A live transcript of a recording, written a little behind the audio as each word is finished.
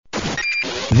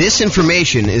This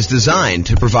information is designed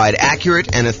to provide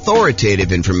accurate and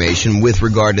authoritative information with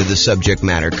regard to the subject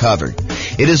matter covered.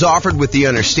 It is offered with the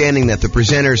understanding that the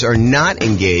presenters are not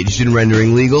engaged in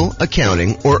rendering legal,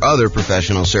 accounting, or other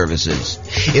professional services.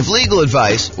 If legal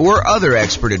advice or other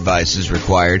expert advice is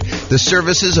required, the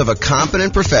services of a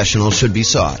competent professional should be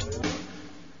sought.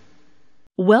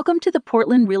 Welcome to the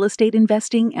Portland Real Estate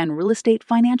Investing and Real Estate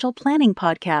Financial Planning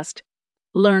Podcast.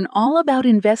 Learn all about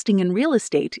investing in real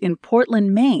estate in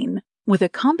Portland, Maine, with a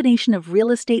combination of real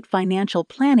estate financial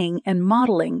planning and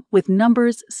modeling with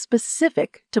numbers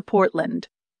specific to Portland,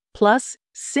 plus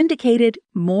syndicated,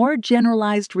 more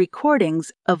generalized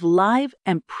recordings of live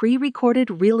and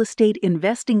pre-recorded real estate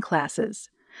investing classes,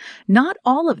 not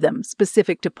all of them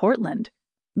specific to Portland.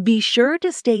 Be sure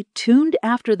to stay tuned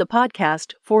after the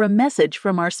podcast for a message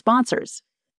from our sponsors.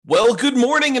 Well, good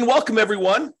morning and welcome,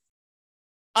 everyone.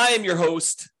 I am your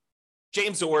host,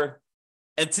 James Orr,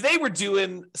 and today we're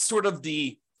doing sort of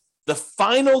the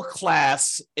final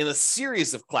class in a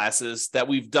series of classes that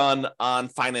we've done on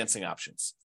financing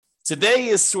options. Today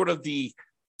is sort of the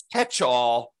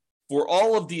catch-all for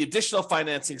all of the additional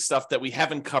financing stuff that we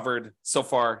haven't covered so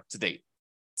far to date.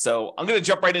 So I'm going to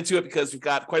jump right into it because we've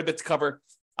got quite a bit to cover,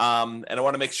 and I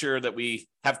want to make sure that we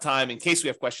have time in case we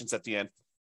have questions at the end.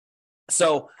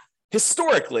 So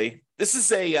historically, this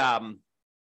is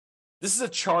a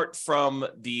chart from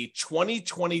the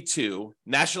 2022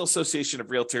 National Association of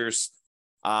Realtors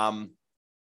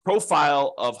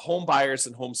profile of home buyers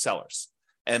and home sellers.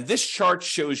 And this chart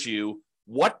shows you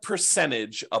what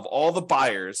percentage of all the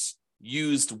buyers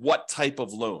used what type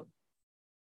of loan.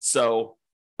 So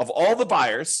of all the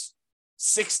buyers,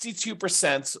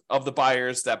 62% of the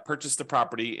buyers that purchased the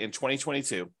property in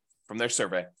 2022 from their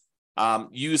survey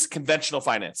used conventional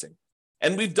financing.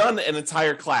 And we've done an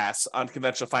entire class on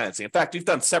conventional financing. In fact, we've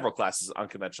done several classes on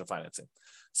conventional financing.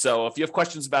 So if you have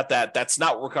questions about that, that's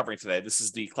not what we're covering today. This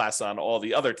is the class on all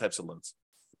the other types of loans.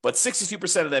 But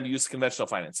 62% of them used conventional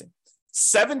financing.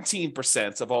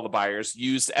 17% of all the buyers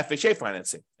used FHA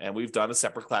financing. And we've done a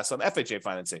separate class on FHA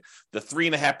financing. The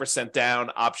 3.5% down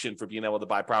option for being able to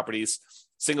buy properties,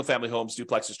 single family homes,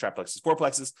 duplexes, triplexes,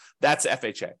 fourplexes, that's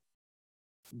FHA.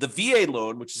 The VA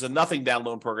loan, which is a nothing down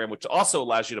loan program, which also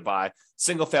allows you to buy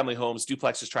single family homes,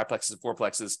 duplexes, triplexes, and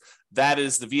fourplexes, that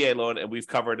is the VA loan, and we've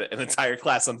covered an entire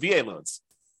class on VA loans.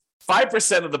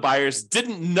 5% of the buyers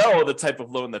didn't know the type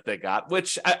of loan that they got,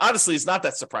 which honestly is not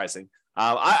that surprising.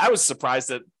 I was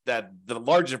surprised that the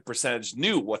larger percentage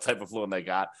knew what type of loan they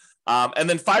got. And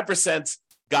then 5%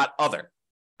 got other.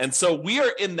 And so we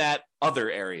are in that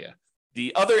other area.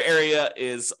 The other area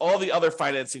is all the other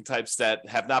financing types that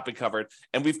have not been covered,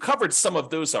 and we've covered some of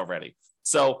those already.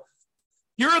 So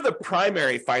here are the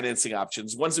primary financing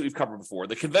options, ones that we've covered before.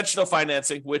 The conventional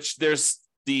financing, which there's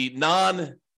the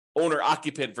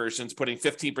non-owner-occupant versions, putting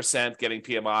 15%, getting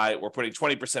PMI, or putting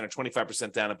 20% or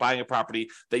 25% down and buying a property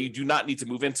that you do not need to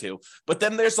move into. But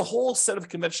then there's a whole set of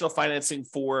conventional financing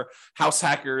for house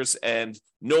hackers and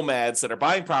nomads that are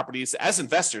buying properties as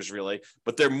investors, really,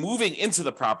 but they're moving into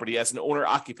the property as an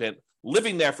owner-occupant,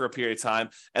 living there for a period of time,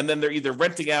 and then they're either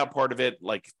renting out part of it,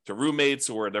 like to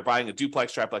roommates, or they're buying a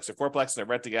duplex, triplex, or fourplex, and they're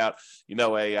renting out,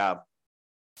 a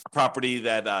property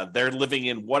that they're living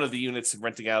in one of the units and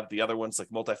renting out the other ones, like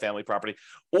multifamily property,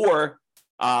 or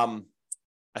I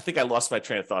think I lost my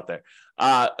train of thought there,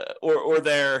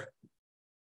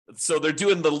 so they're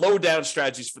doing the low down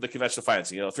strategies for the conventional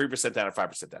financing, 3% down or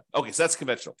 5% down. Okay, so that's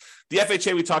conventional. The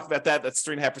FHA, we talked about that. That's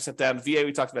 3.5% down. VA,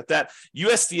 we talked about that.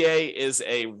 USDA is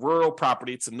a rural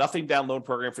property. It's a nothing down loan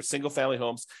program for single family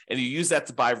homes, and you use that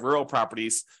to buy rural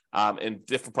properties in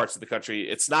different parts of the country.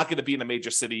 It's not going to be in a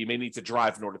major city. You may need to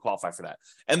drive in order to qualify for that.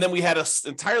 And then we had an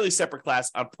entirely separate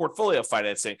class on portfolio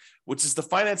financing, which is the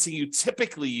financing you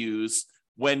typically use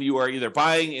when you are either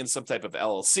buying in some type of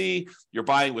LLC, you're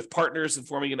buying with partners and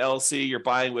forming an LLC, you're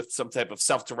buying with some type of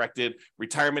self-directed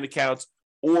retirement account,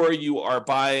 or you are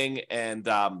buying and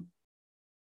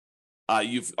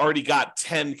you've already got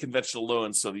 10 conventional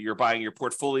loans, so that you're buying your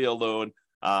portfolio loan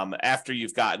after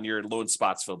you've gotten your loan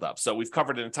spots filled up. So we've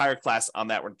covered an entire class on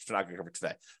that. We're not going to cover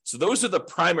today. So those are the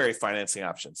primary financing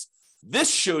options.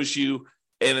 This shows you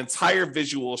an entire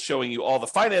visual showing you all the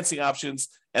financing options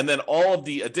and then all of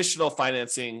the additional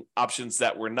financing options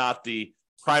that were not the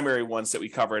primary ones that we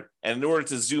covered. And in order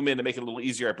to zoom in to make it a little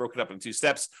easier, I broke it up into 2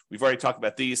 steps. We've already talked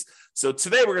about these. So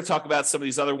today we're going to talk about some of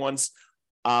these other ones.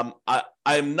 I'm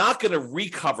not going to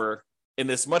recover in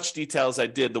as much detail as I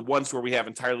did the ones where we have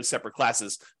entirely separate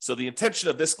classes. So the intention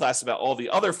of this class about all the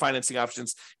other financing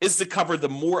options is to cover the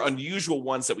more unusual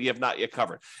ones that we have not yet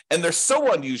covered. And they're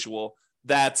so unusual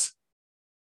that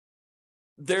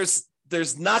there's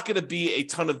there's not going to be a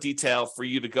ton of detail for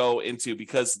you to go into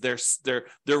because they're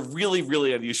really,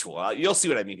 really unusual. You'll see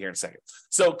what I mean here in a second.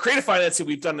 So creative financing,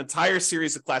 we've done an entire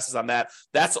series of classes on that.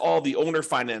 That's all the owner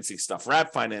financing stuff,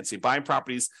 wrap financing, buying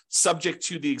properties subject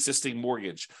to the existing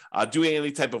mortgage, doing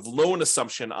any type of loan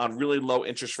assumption on really low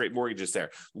interest rate mortgages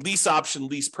there, lease option,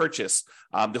 lease purchase,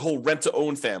 the whole rent to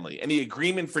own family, any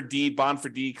agreement for deed, bond for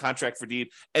deed, contract for deed,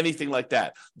 anything like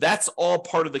that. That's all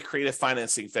part of the creative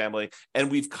financing family.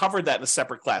 And we've covered that in a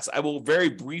separate class. I will very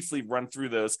briefly run through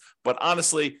those, but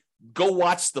honestly, go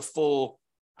watch the full,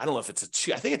 I don't know if it's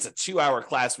I think it's a 2-hour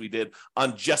class we did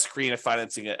on just creative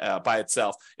financing by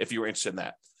itself, if you were interested in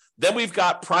that. Then we've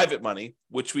got private money,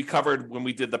 which we covered when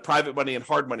we did the private money and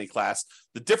hard money class.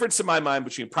 The difference in my mind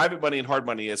between private money and hard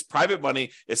money is private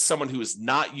money is someone who is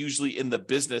not usually in the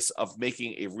business of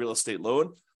making a real estate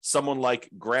loan. Someone like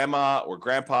grandma or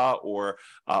grandpa or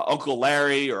Uncle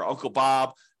Larry or Uncle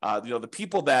Bob, the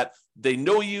people that they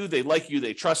know you, they like you,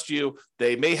 they trust you.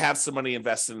 They may have some money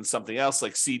invested in something else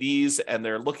like CDs, and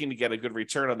they're looking to get a good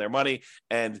return on their money.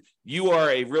 And you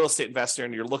are a real estate investor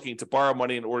and you're looking to borrow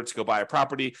money in order to go buy a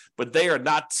property, but they are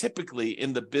not typically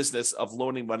in the business of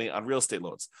loaning money on real estate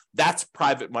loans. That's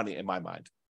private money in my mind.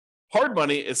 Hard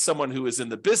money is someone who is in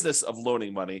the business of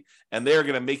loaning money, and they're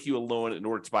going to make you a loan in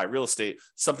order to buy real estate,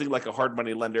 something like a hard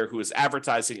money lender who is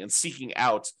advertising and seeking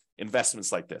out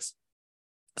investments like this.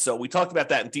 So we talked about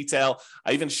that in detail.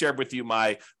 I even shared with you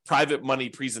my private money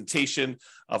presentation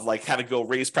of like how to go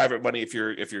raise private money if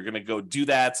you're going to go do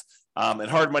that.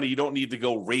 And hard money, you don't need to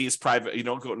go raise private. You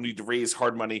don't need to raise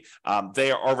hard money.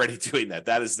 They are already doing that.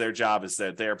 That is their job, is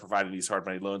that they are providing these hard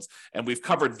money loans. And we've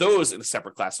covered those in a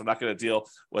separate class. So I'm not going to deal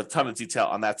with a ton of detail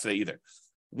on that today either.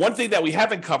 One thing that we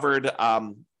haven't covered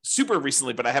super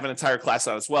recently, but I have an entire class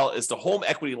on as well, is the home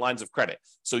equity lines of credit.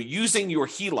 So using your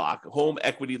HELOC, home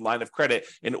equity line of credit,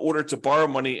 in order to borrow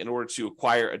money in order to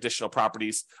acquire additional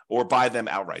properties or buy them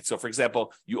outright. So for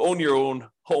example, you own your own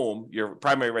home, your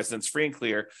primary residence free and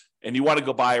clear, and you want to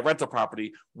go buy a rental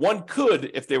property. One could,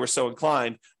 if they were so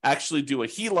inclined, actually do a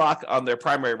HELOC on their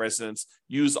primary residence,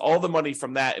 use all the money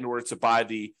from that in order to buy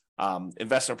the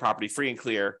investment property free and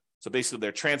clear. So basically,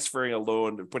 they're transferring a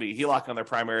loan, they're putting a HELOC on their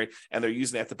primary, and they're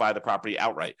using that to buy the property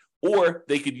outright. Or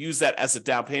they could use that as a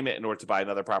down payment in order to buy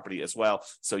another property as well.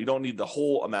 So you don't need the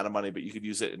whole amount of money, but you could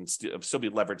use it and still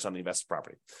be leveraged on the invested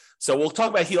property. So we'll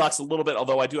talk about HELOCs a little bit,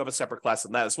 although I do have a separate class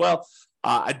on that as well.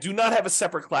 I do not have a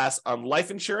separate class on life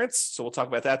insurance, so we'll talk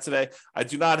about that today. I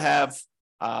do not have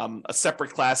a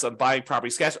separate class on buying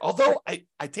properties cash, although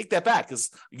I take that back,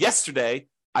 because yesterday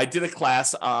I did a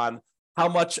class on how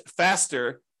much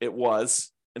faster it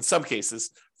was, in some cases,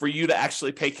 for you to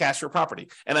actually pay cash for property.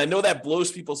 And I know that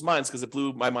blows people's minds because it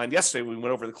blew my mind yesterday when we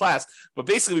went over the class. But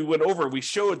basically, we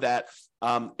showed that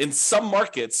in some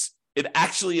markets, it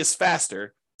actually is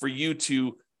faster for you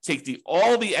to take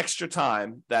all the extra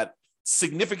time, that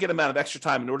significant amount of extra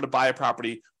time, in order to buy a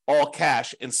property all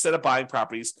cash instead of buying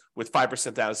properties with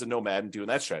 5% down as a nomad and doing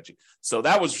that strategy. So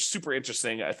that was super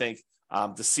interesting, I think,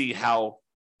 to see how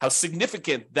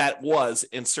significant that was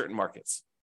in certain markets.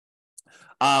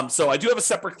 So I do have a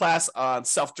separate class on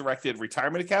self-directed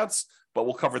retirement accounts, but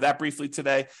we'll cover that briefly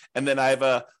today. And then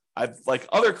I've like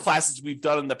other classes we've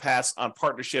done in the past on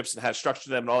partnerships and how to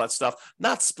structure them and all that stuff,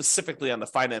 not specifically on the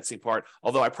financing part,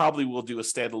 although I probably will do a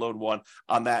standalone one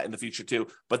on that in the future too.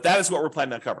 But that is what we're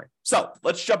planning on covering. So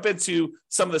let's jump into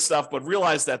some of the stuff, but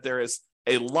realize that there is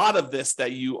a lot of this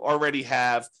that you already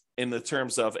have in the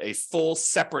terms of a full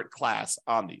separate class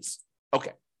on these.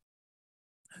 Okay.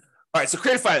 All right, so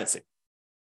creative financing.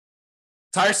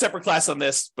 Entire separate class on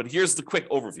this, but here's the quick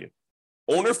overview.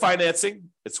 Owner financing,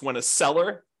 it's when a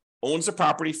seller owns a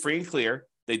property free and clear,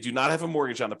 they do not have a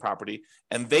mortgage on the property,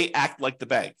 and they act like the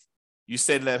bank. You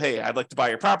say to them, hey, I'd like to buy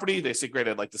your property. They say, great,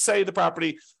 I'd like to sell you the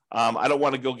property. I don't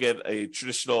want to go get a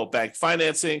traditional bank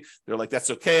financing. They're like,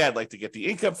 that's okay. I'd like to get the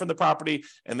income from the property.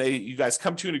 And you guys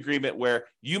come to an agreement where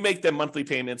you make them monthly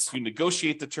payments, you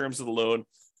negotiate the terms of the loan,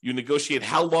 you negotiate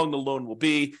how long the loan will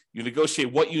be. You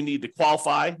negotiate what you need to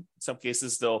qualify. In some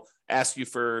cases, they'll ask you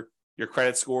for your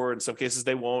credit score. In some cases,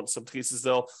 they won't. Some cases,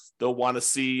 they'll want to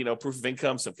see, proof of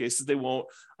income. Some cases, they won't.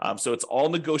 So it's all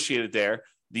negotiated there.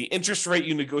 The interest rate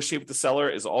you negotiate with the seller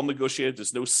is all negotiated.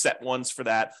 There's no set ones for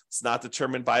that. It's not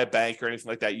determined by a bank or anything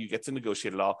like that. You get to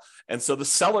negotiate it all. And so the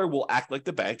seller will act like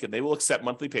the bank, and they will accept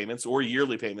monthly payments or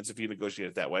yearly payments if you negotiate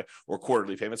it that way, or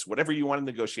quarterly payments, whatever you want to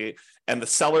negotiate. And the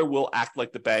seller will act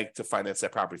like the bank to finance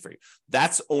that property for you.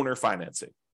 That's owner financing.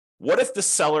 What if the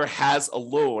seller has a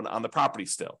loan on the property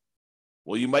still?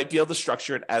 Well, you might be able to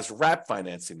structure it as wrap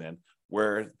financing then,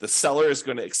 where the seller is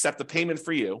going to accept the payment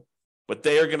for you, but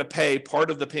they are going to pay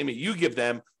part of the payment you give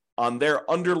them on their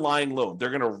underlying loan. They're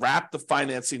going to wrap the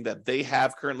financing that they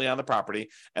have currently on the property,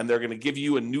 and they're going to give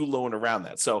you a new loan around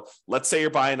that. So let's say you're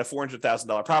buying a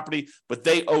 $400,000 property, but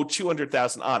they owe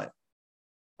 $200,000 on it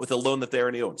with a loan that they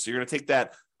already own. So you're going to take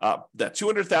that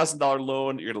 $200,000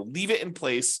 loan, you're going to leave it in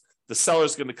place. The seller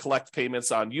is going to collect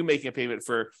payments on you making a payment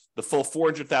for the full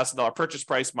 $400,000 purchase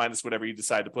price minus whatever you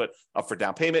decide to put up for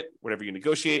down payment, whatever you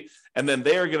negotiate. And then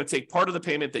they're going to take part of the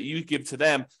payment that you give to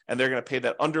them, and they're going to pay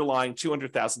that underlying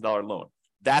 $200,000 loan.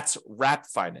 That's wrap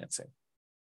financing.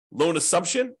 Loan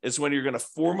assumption is when you're going to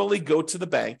formally go to the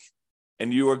bank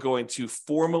and you are going to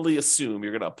formally assume,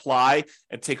 you're going to apply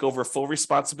and take over full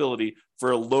responsibility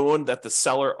for a loan that the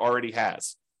seller already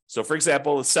has. So, for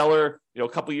example, the seller, a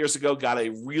couple of years ago got a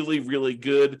really, really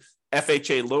good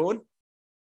FHA loan,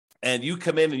 and you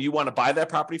come in and you want to buy that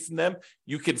property from them.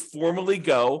 You can formally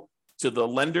go to the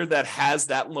lender that has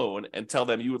that loan and tell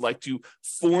them you would like to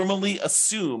formally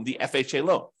assume the FHA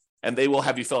loan. And they will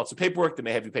have you fill out some paperwork. They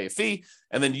may have you pay a fee.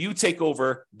 And then you take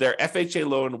over their FHA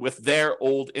loan with their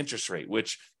old interest rate,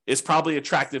 which is probably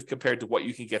attractive compared to what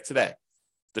you can get today.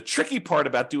 The tricky part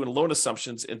about doing loan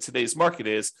assumptions in today's market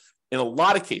is, in a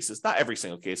lot of cases, not every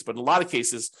single case, but in a lot of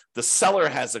cases, the seller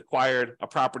has acquired a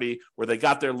property where they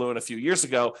got their loan a few years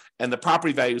ago, and the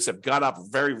property values have gone up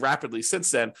very rapidly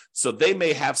since then. So they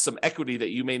may have some equity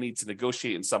that you may need to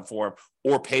negotiate in some form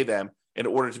or pay them in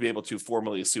order to be able to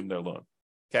formally assume their loan.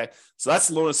 Okay, so that's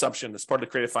loan assumption. That's part of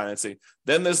the creative financing.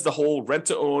 Then there's the whole rent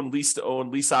to own,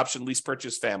 lease option, lease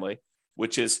purchase family,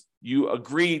 which is you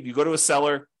go to a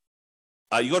seller.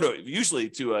 You go to usually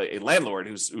to a landlord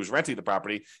who's renting the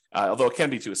property, although it can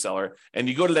be to a seller, and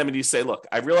you go to them and you say, look,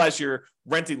 I realize you're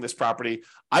renting this property.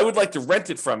 I would like to rent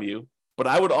it from you, but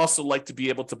I would also like to be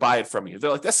able to buy it from you.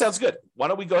 They're like, that sounds good. Why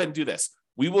don't we go ahead and do this?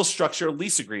 We will structure a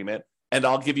lease agreement, and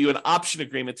I'll give you an option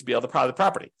agreement to be able to buy the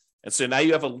property. And so now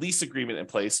you have a lease agreement in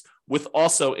place with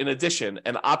also, in addition,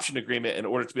 an option agreement in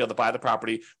order to be able to buy the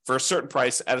property for a certain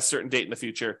price at a certain date in the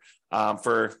future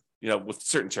with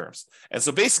certain terms. And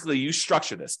so basically you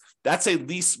structure this. That's a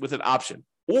lease with an option.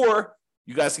 Or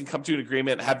you guys can come to an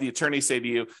agreement and have the attorney say to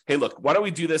you, hey, look, why don't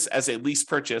we do this as a lease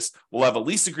purchase? We'll have a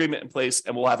lease agreement in place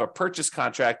and we'll have a purchase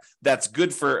contract that's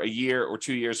good for a year or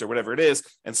 2 years or whatever it is.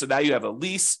 And so now you have a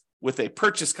lease with a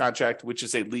purchase contract, which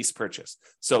is a lease purchase.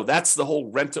 So that's the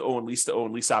whole rent to own,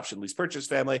 lease option, lease purchase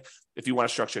family, if you want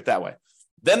to structure it that way.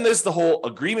 Then there's the whole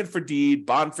agreement for deed,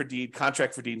 bond for deed,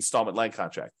 contract for deed, installment land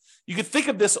contract. You could think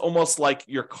of this almost like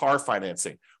your car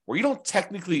financing, where you don't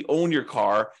technically own your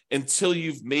car until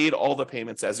you've made all the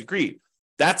payments as agreed.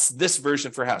 That's this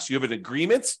version for house. You have an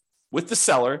agreement with the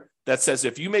seller that says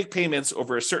if you make payments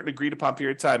over a certain agreed upon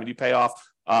period of time and you pay off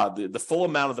the full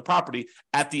amount of the property,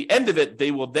 at the end of it,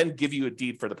 they will then give you a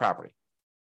deed for the property.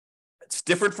 It's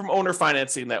different from owner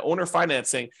financing. That owner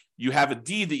financing, you have a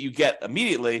deed that you get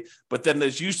immediately, but then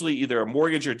there's usually either a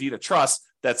mortgage or deed of trust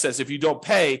that says if you don't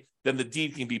pay, then the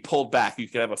deed can be pulled back. You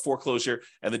can have a foreclosure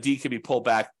and the deed can be pulled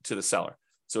back to the seller.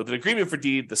 So with an agreement for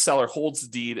deed, the seller holds the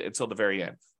deed until the very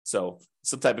end. So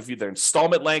some type of either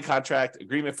installment land contract,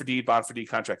 agreement for deed, bond for deed,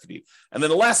 contract for deed. And then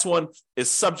the last one is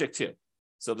subject to.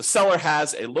 So the seller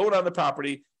has a loan on the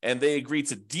property and they agree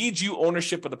to deed you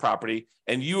ownership of the property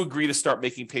and you agree to start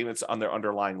making payments on their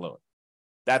underlying loan.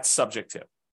 That's subject to.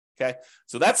 Okay,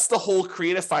 so that's the whole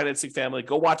creative financing family.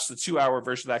 Go watch the 2-hour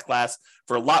version of that class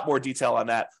for a lot more detail on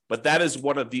that. But that is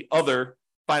one of the other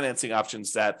financing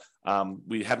options that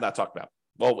we have not talked about.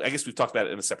 Well, I guess we've talked about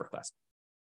it in a separate class.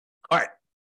 All right,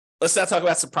 let's now talk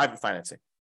about some private financing.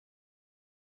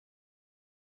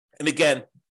 And again,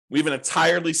 we have an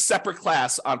entirely separate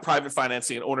class on private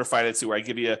financing and owner financing where I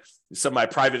give you some of my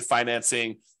private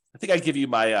financing. I think I give you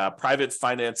my private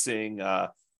financing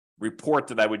report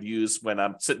that I would use when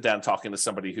I'm sitting down talking to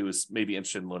somebody who is maybe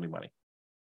interested in loaning money.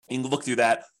 You can look through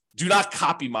that. Do not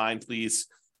copy mine, please.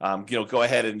 Go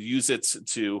ahead and use it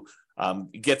to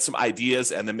get some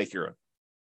ideas and then make your own.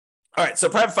 All right, so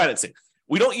private financing.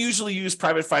 We don't usually use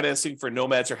private financing for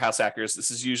nomads or house hackers.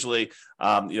 This is usually,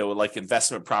 like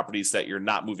investment properties that you're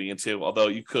not moving into, although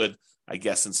you could, I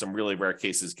guess, in some really rare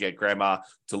cases, get grandma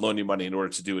to loan you money in order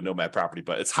to do a nomad property,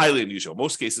 but it's highly unusual.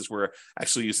 Most cases, we're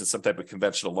actually using some type of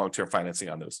conventional long-term financing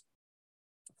on those.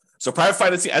 So private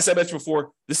financing, as I mentioned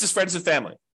before, this is friends and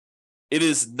family. It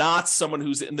is not someone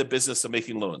who's in the business of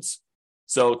making loans.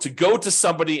 So to go to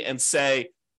somebody and say,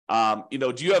 do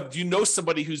you know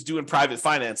somebody who's doing private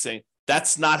financing?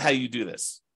 That's not how you do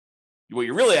this. What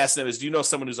you're really asking them is, do you know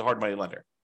someone who's a hard money lender?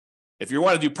 If you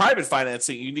want to do private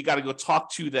financing, you got to go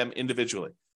talk to them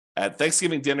individually. At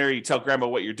Thanksgiving dinner, you tell grandma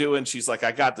what you're doing. She's like,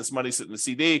 I got this money sitting in the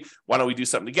CD. Why don't we do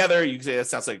something together? You can say, that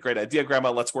sounds like a great idea,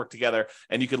 grandma. Let's work together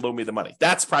and you can loan me the money.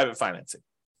 That's private financing.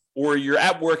 or you're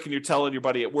at work and you're telling your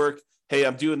buddy at work, hey,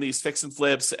 I'm doing these fix and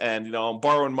flips and, I'm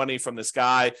borrowing money from this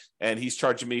guy and he's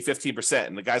charging me 15%.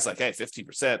 And the guy's like, hey,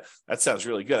 15%, that sounds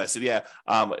really good. I said, yeah.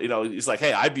 He's like,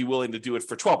 hey, I'd be willing to do it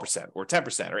for 12% or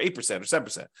 10% or 8% or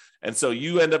 7%. And so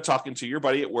you end up talking to your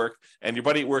buddy at work, and your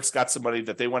buddy at work's got some money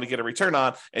that they want to get a return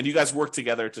on. And you guys work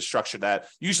together to structure that,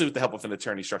 usually with the help of an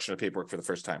attorney, structuring the paperwork for the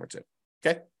first time or two.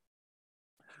 Okay.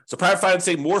 So private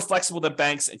financing, more flexible than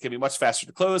banks and can be much faster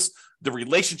to close. The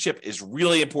relationship is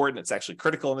really important. It's actually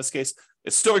critical in this case.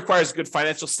 It still requires a good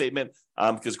financial statement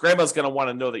because grandma's going to want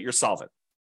to know that you're solvent,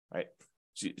 right?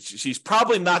 She's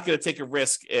probably not going to take a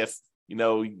risk if,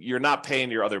 you're not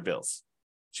paying your other bills.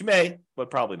 She may, but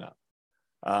probably not.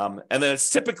 And then it's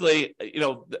typically,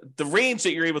 the range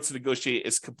that you're able to negotiate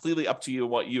is completely up to you,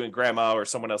 what you and grandma or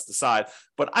someone else decide.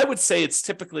 But I would say it's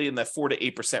typically in that 4 to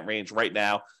 8% range right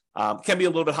now. Can be a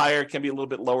little bit higher, can be a little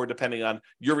bit lower, depending on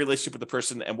your relationship with the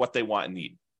person and what they want and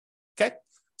need. Okay,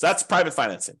 so that's private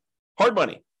financing. Hard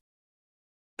money,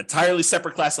 entirely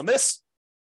separate class on this.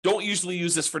 Don't usually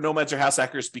use this for nomads or house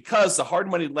hackers because the hard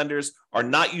money lenders are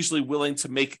not usually willing to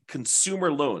make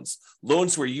consumer loans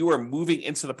where you are moving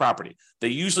into the property. They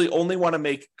usually only want to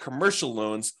make commercial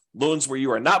loans where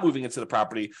you are not moving into the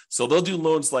property. So they'll do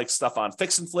loans like stuff on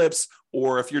fix and flips,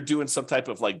 or if you're doing some type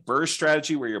of like BRRRR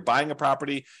strategy where you're buying a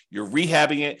property, you're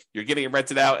rehabbing it, you're getting it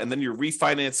rented out, and then you're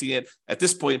refinancing it at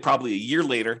this point, probably a year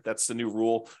later. That's the new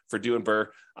rule for doing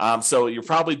BRRRR. So you're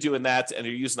probably doing that, and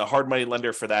you're using a hard money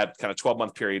lender for that kind of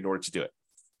 12-month period in order to do it.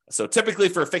 So typically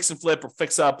for a fix and flip or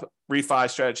fix up refi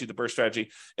strategy, the BRRRR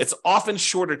strategy, it's often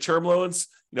shorter term loans.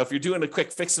 If you're doing a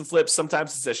quick fix and flip,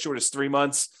 sometimes it's as short as 3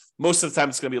 months. Most of the time,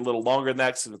 it's going to be a little longer than that,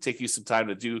 because it'll take you some time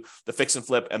to do the fix and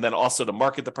flip and then also to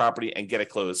market the property and get it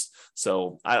closed.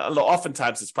 So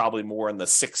oftentimes it's probably more in the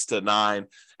 6 to 9.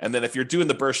 And then if you're doing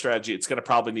the BRRRR strategy, it's going to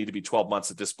probably need to be 12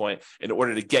 months at this point in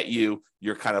order to get you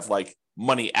your kind of like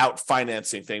money out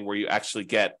financing thing where you actually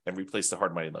get and replace the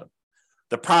hard money loan.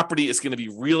 The property is going to be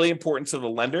really important to the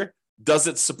lender. Does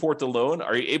it support the loan?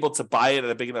 Are you able to buy it at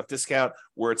a big enough discount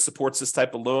where it supports this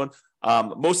type of loan?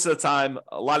 Most of the time,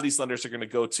 a lot of these lenders are going to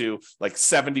go to like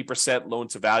 70% loan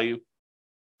to value,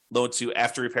 loan to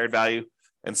after repaired value.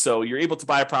 And so you're able to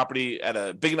buy a property at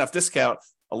a big enough discount.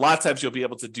 A lot of times you'll be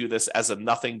able to do this as a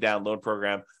nothing down loan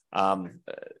program.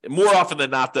 More often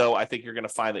than not, though, I think you're going to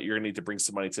find that you're going to need to bring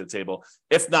some money to the table,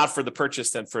 if not for the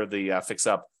purchase, then for the fix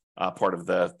up part of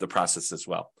the process as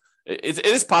well. It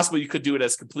is possible you could do it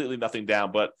as completely nothing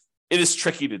down, but it is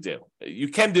tricky to do. You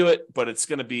can do it, but it's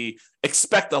going to be,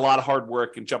 expect a lot of hard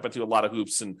work and jump into a lot of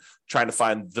hoops and trying to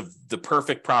find the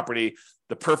perfect property,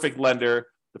 the perfect lender,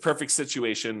 the perfect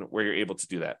situation where you're able to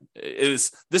do that.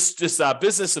 This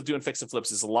business of doing fix and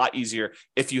flips is a lot easier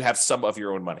if you have some of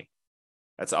your own money.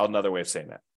 That's another way of saying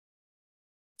that.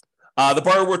 The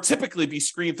borrower will typically be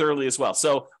screened thoroughly as well.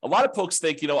 So a lot of folks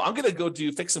think, I'm going to go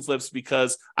do fix and flips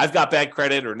because I've got bad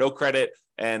credit or no credit.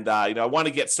 And, I want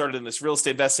to get started in this real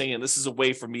estate investing. And this is a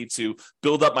way for me to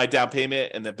build up my down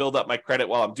payment and then build up my credit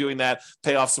while I'm doing that,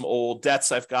 pay off some old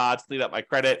debts I've got, clean up my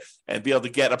credit, and be able to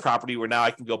get a property where now I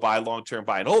can go buy long-term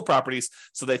buy and hold properties.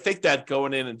 So they think that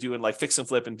going in and doing like fix and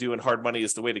flip and doing hard money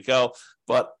is the way to go.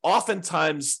 But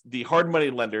oftentimes the hard money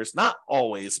lenders, not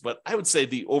always, but I would say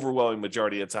the overwhelming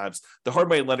majority of times, the hard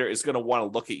money lender is going to want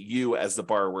to look at you as the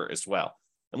borrower as well.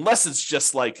 Unless it's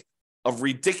just like a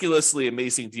ridiculously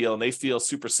amazing deal and they feel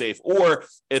super safe, or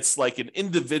it's like an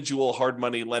individual hard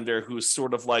money lender who's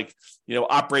sort of like,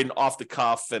 operating off the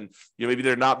cuff and, maybe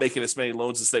they're not making as many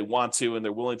loans as they want to, and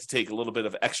they're willing to take a little bit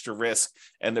of extra risk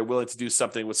and they're willing to do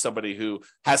something with somebody who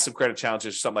has some credit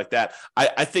challenges or something like that.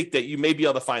 I think that you may be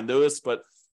able to find those, but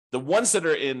the ones that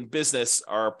are in business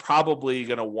are probably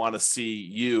going to want to see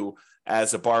you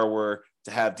as a borrower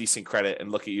to have decent credit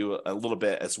and look at you a little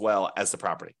bit as well as the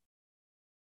property.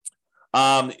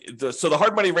 So the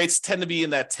hard money rates tend to be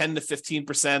in that 10 to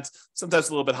 15%, sometimes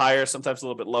a little bit higher, sometimes a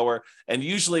little bit lower, and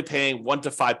usually paying 1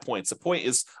 to 5 points. A point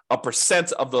is a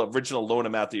percent of the original loan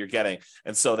amount that you're getting.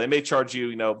 And so they may charge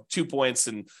you, 2 points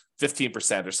and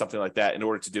 15% or something like that in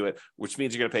order to do it, which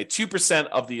means you're going to pay 2%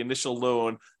 of the initial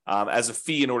loan as a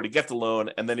fee in order to get the loan.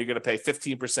 And then you're going to pay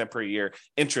 15% per year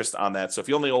interest on that. So if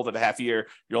you only hold it a half year,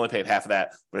 you're only paying half of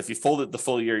that. But if you fold it the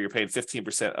full year, you're paying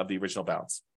 15% of the original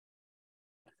balance.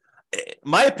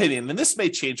 My opinion, and this may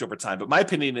change over time, but my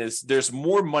opinion is there's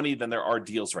more money than there are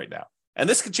deals right now. And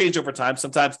this can change over time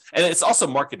sometimes. And it's also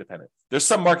market dependent. There's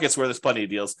some markets where there's plenty of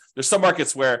deals. There's some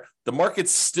markets where the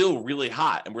market's still really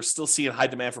hot and we're still seeing high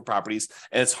demand for properties.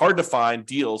 And it's hard to find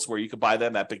deals where you can buy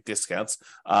them at big discounts,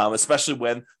 especially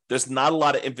when there's not a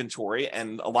lot of inventory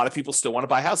and a lot of people still want to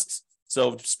buy houses.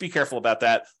 So just be careful about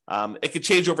that. It could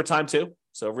change over time too.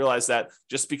 So realize that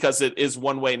just because it is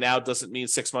one way now doesn't mean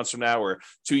 6 months from now or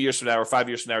 2 years from now or 5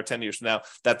 years from now or 10 years from now,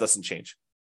 that doesn't change.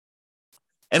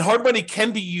 And hard money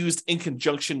can be used in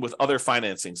conjunction with other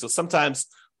financing. So sometimes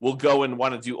we'll go and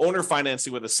want to do owner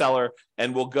financing with a seller,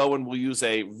 and we'll use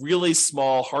a really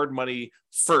small hard money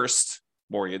first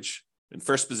mortgage in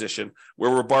first position,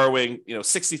 where we're borrowing,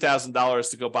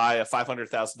 $60,000 to go buy a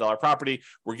 $500,000 property.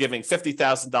 We're giving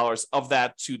 $50,000 of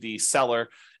that to the seller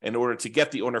in order to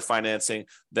get the owner financing.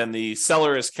 Then the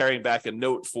seller is carrying back a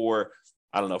note for,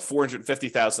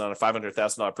 $450,000 on a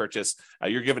 $500,000 purchase.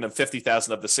 You're giving them $50,000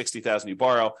 of the $60,000 you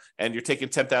borrow, and you're taking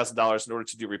 $10,000 in order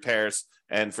to do repairs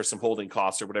and for some holding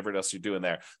costs or whatever else you're doing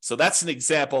there. So that's an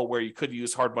example where you could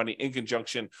use hard money in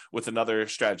conjunction with another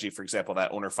strategy, for example,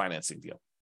 that owner financing deal.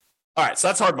 All right, so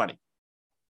that's hard money.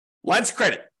 Lines of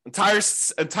credit,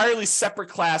 entirely separate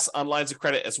class on lines of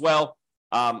credit as well.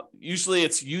 Usually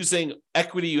it's using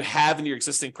equity you have in your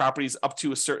existing properties up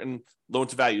to a certain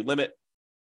loan-to-value limit.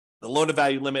 The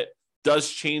loan-to-value limit does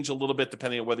change a little bit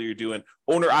depending on whether you're doing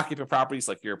owner-occupant properties,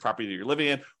 like your property that you're living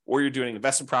in, or you're doing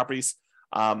investment properties.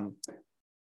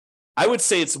 I would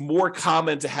say it's more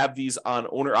common to have these on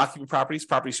owner-occupant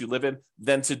properties you live in,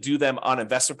 than to do them on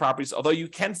investment properties, although you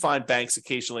can find banks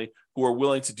occasionally who are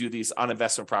willing to do these on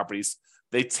investment properties.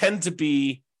 They tend to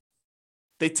be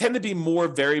more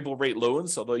variable rate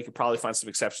loans, although you could probably find some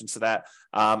exceptions to that.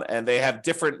 And they have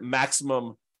different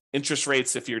maximum interest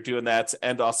rates if you're doing that,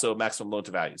 and also maximum loan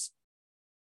to values.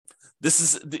 This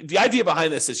is the idea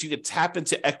behind this is you can tap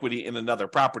into equity in another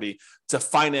property to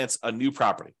finance a new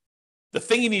property. The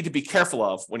thing you need to be careful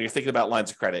of when you're thinking about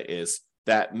lines of credit is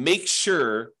that make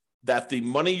sure that the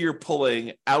money you're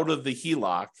pulling out of the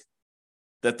HELOC,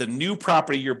 that the new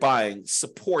property you're buying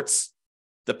supports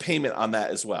the payment on that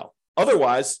as well.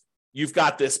 Otherwise, you've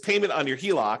got this payment on your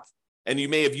HELOC, and you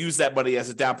may have used that money as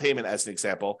a down payment, as an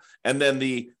example, and then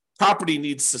the property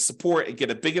needs to support and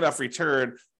get a big enough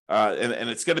return, and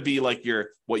it's going to be like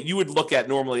what you would look at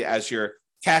normally as your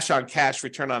cash on cash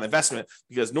return on investment,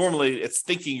 because normally it's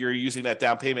thinking you're using that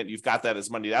down payment, you've got that as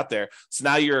money out there. So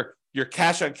now your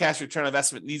cash on cash return on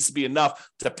investment needs to be enough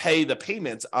to pay the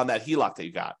payments on that HELOC that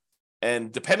you got.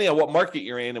 And depending on what market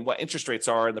you're in and what interest rates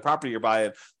are in the property you're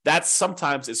buying, that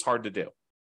sometimes is hard to do.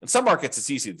 In some markets,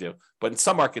 it's easy to do, but in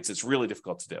some markets, it's really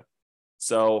difficult to do.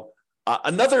 So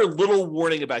another little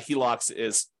warning about HELOCs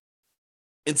is,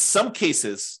 in some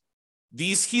cases,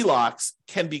 these HELOCs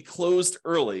can be closed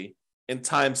early in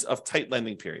times of tight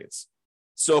lending periods.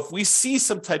 So if we see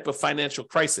some type of financial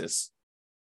crisis,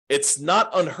 it's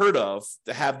not unheard of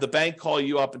to have the bank call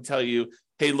you up and tell you,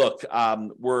 hey, look,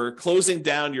 we're closing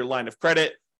down your line of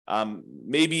credit.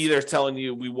 Maybe they're telling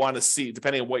you we want to see,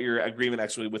 depending on what your agreement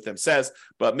actually with them says,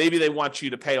 but maybe they want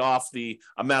you to pay off the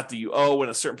amount that you owe in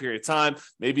a certain period of time.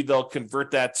 Maybe they'll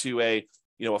convert that to a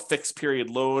fixed period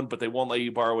loan, but they won't let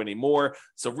you borrow anymore.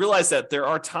 So realize that there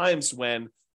are times when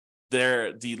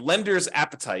the lender's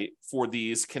appetite for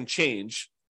these can change,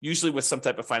 usually with some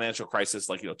type of financial crisis,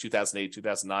 like 2008,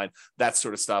 2009, that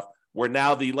sort of stuff, where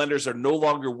now the lenders are no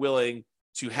longer willing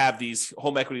to have these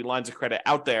home equity lines of credit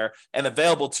out there and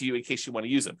available to you in case you want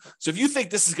to use them. So if you think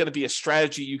this is going to be a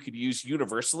strategy you could use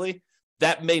universally,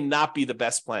 that may not be the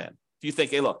best plan. If you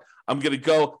think, hey, look,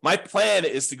 my plan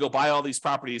is to go buy all these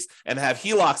properties and have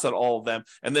HELOCs on all of them,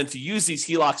 and then to use these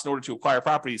HELOCs in order to acquire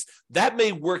properties, that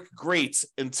may work great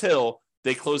until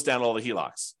they close down all the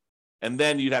HELOCs. And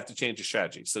then you'd have to change your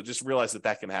strategy. So just realize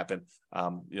that can happen,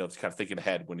 kind of thinking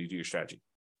ahead when you do your strategy.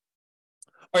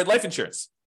 All right, life insurance.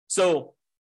 So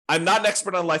I'm not an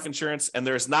expert on life insurance, and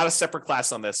there's not a separate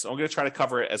class on this. So I'm going to try to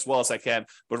cover it as well as I can,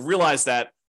 but realize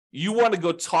that you want to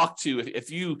go talk to,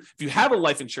 if you have a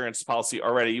life insurance policy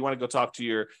already, you want to go talk to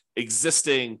your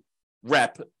existing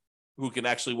rep who can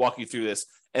actually walk you through this.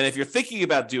 And if you're thinking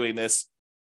about doing this,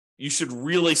 you should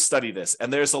really study this.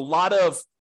 And there's a lot of,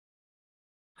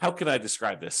 how can I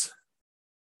describe this?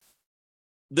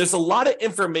 There's a lot of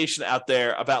information out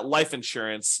there about life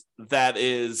insurance that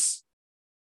is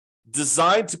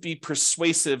designed to be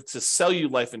persuasive to sell you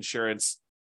life insurance,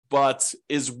 but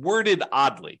is worded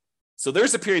oddly. So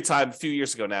there's a period of time a few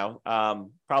years ago now,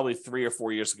 probably 3 or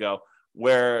 4 years ago,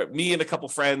 where me and a couple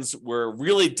friends were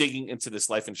really digging into this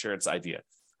life insurance idea.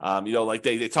 Like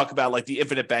they talk about like the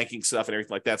infinite banking stuff and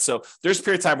everything like that. So there's a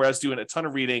period of time where I was doing a ton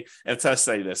of reading and a ton of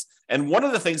studying this. And one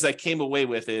of the things I came away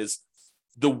with is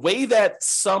the way that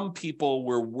some people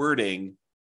were wording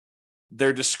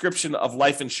their description of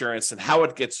life insurance and how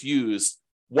it gets used.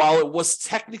 While it was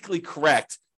technically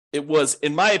correct, it was,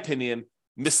 in my opinion,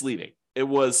 misleading. It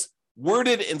was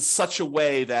worded in such a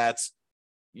way that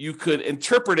you could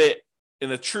interpret it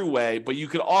in a true way, but you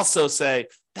could also say,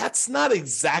 That's not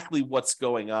exactly what's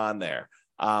going on there.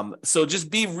 So just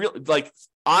be real, like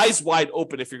eyes wide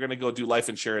open if you're going to go do life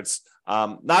insurance.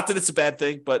 Not that it's a bad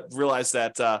thing, but realize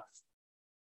that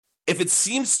if it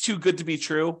seems too good to be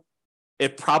true,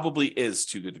 it probably is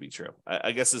too good to be true.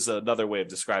 I guess is another way of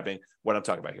describing what I'm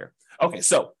talking about here. Okay,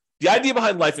 so the idea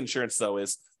behind life insurance, though,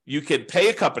 is you can pay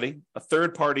a company, a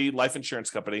third-party life insurance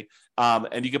company,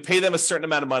 and you can pay them a certain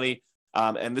amount of money.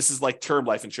 And this is like term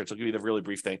life insurance. I'll give you the really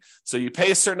brief thing. So you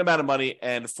pay a certain amount of money,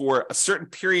 and for a certain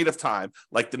period of time,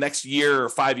 like the next year or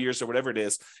 5 years or whatever it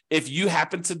is, if you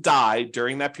happen to die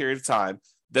during that period of time,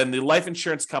 then the life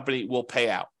insurance company will pay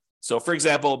out. So, for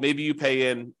example, maybe you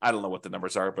pay in, I don't know what the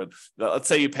numbers are, but let's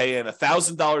say you pay in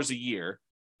 $1,000 a year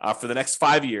for the next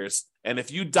 5 years. And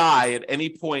if you die at any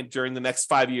point during the next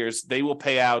 5 years, they will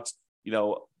pay out,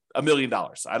 $1 million.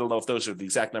 I don't know if those are the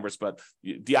exact numbers, but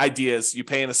the idea is you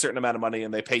pay in a certain amount of money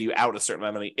and they pay you out a certain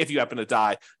amount of money if you happen to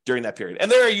die during that period.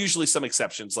 And there are usually some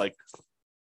exceptions, like,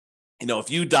 if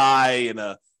you die in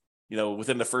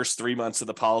within the first 3 months of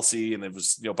the policy and it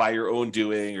was, by your own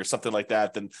doing or something like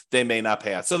that, then they may not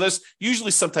pay out. So there's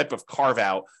usually some type of carve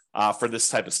out for this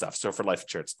type of stuff. So for life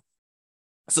insurance.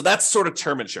 So that's sort of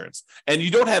term insurance, and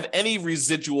you don't have any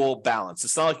residual balance.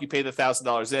 It's not like you pay the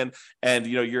 $1,000 in, and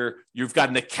you've got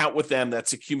an account with them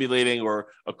that's accumulating or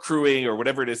accruing or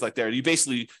whatever it is like there. You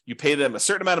pay them a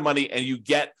certain amount of money, and you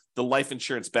get the life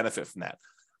insurance benefit from that.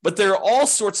 But there are all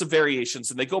sorts of variations,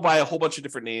 and they go by a whole bunch of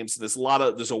different names. And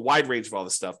there's a wide range of all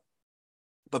this stuff.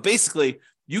 But basically,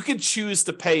 you can choose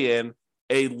to pay in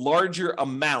a larger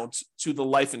amount to the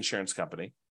life insurance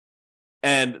company,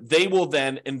 and they will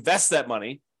then invest that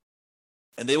money,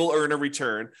 and they will earn a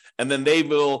return, and then they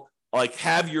will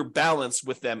have your balance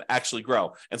with them actually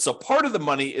grow. And so part of the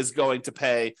money is going to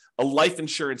pay a life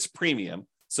insurance premium,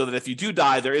 so that if you do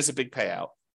die, there is a big payout.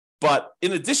 But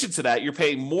in addition to that, you're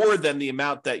paying more than the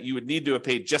amount that you would need to have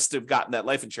paid just to have gotten that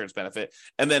life insurance benefit.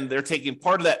 And then they're taking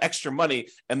part of that extra money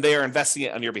and they are investing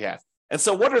it on your behalf. And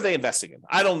so what are they investing in?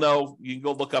 I don't know. You can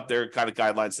go look up their kind of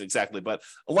guidelines exactly, but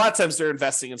a lot of times they're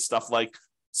investing in stuff like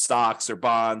stocks or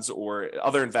bonds or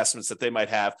other investments that they might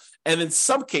have. And in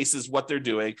some cases, what they're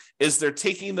doing is they're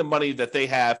taking the money that they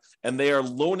have and they are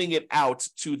loaning it out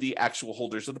to the actual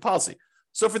holders of the policy.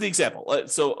 So for the example,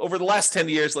 so over the last 10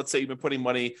 years, let's say you've been putting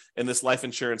money in this life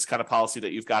insurance kind of policy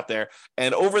that you've got there.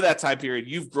 And over that time period,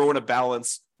 you've grown a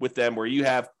balance with them where you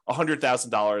have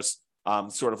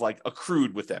 $100,000 sort of like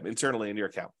accrued with them internally in your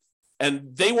account.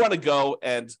 And they want to go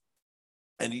and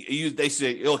they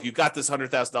say, look, you've got this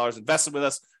 $100,000 invested with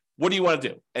us. What do you want to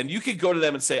do? And you could go to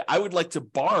them and say, I would like to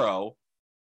borrow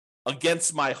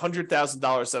against my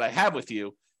 $100,000 that I have with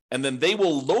you. And then they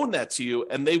will loan that to you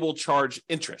and they will charge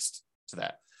interest to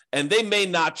that. And they may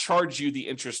not charge you the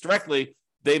interest directly.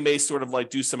 They may sort of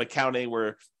do some accounting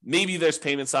where maybe there's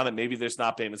payments on it, maybe there's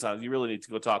not payments on it. You really need to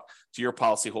go talk to your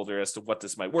policyholder as to what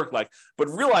this might work like. But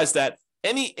realize that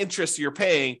any interest you're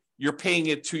paying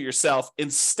it to yourself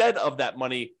instead of that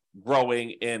money growing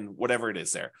in whatever it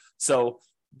is there. So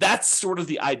that's sort of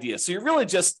the idea. So you're really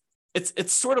just,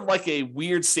 it's sort of like a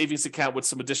weird savings account with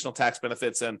some additional tax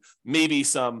benefits and maybe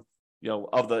some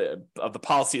of the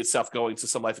policy itself going to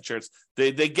some life insurance.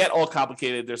 They get all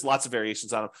complicated. There's lots of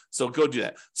variations on them. So go do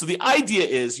that. So the idea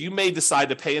is you may decide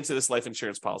to pay into this life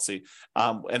insurance policy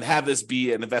and have this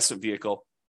be an investment vehicle.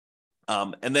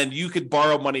 And then you could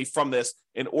borrow money from this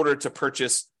in order to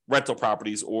purchase rental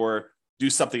properties or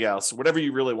do something else, whatever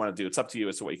you really want to do. It's up to you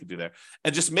as to what you can do there.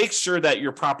 And just make sure that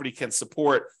your property can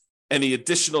support any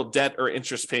additional debt or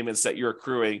interest payments that you're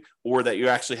accruing or that you're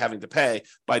actually having to pay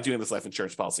by doing this life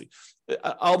insurance policy.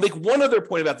 I'll make one other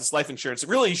point about this life insurance.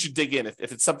 Really, you should dig in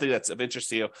if it's something that's of interest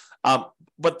to you.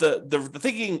 But the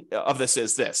thinking of this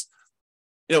is this.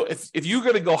 If you're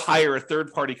going to go hire a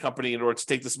third-party company in order to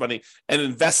take this money and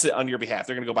invest it on your behalf,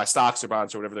 they're going to go buy stocks or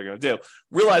bonds or whatever they're going to do.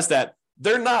 Realize that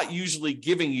they're not usually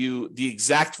giving you the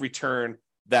exact return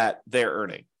that they're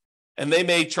earning. And they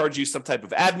may charge you some type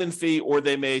of admin fee, or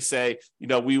they may say,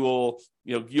 we will,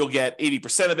 you'll get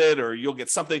 80% of it, or you'll get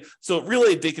something. So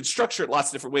really, they can structure it lots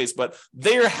of different ways, but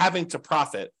they're having to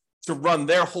profit to run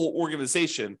their whole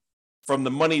organization from the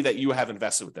money that you have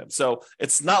invested with them. So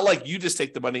it's not like you just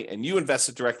take the money and you invest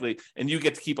it directly and you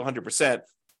get to keep 100%.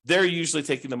 They're usually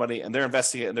taking the money and they're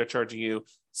investing it and they're charging you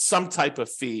some type of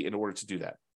fee in order to do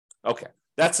that. Okay,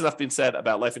 that's enough being said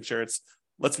about life insurance.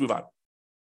 Let's move on.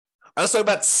 Let's talk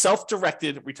about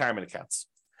self-directed retirement accounts.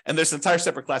 And there's an entire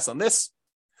separate class on this.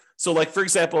 So for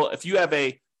example, if you have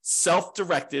a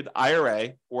self-directed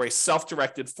IRA or a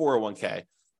self-directed 401k,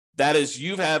 that is,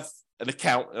 you have an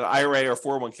account, an IRA or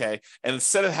 401k, and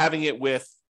instead of having it with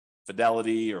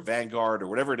Fidelity or Vanguard or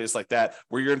whatever it is like that,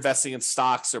 where you're investing in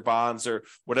stocks or bonds or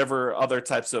whatever other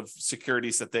types of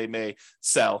securities that they may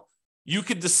sell, you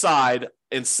could decide,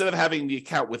 instead of having the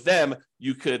account with them,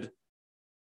 you could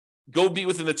go be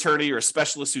with an attorney or a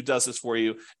specialist who does this for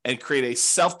you and create a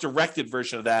self-directed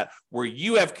version of that where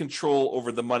you have control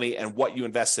over the money and what you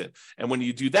invest in. And when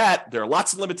you do that, there are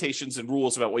lots of limitations and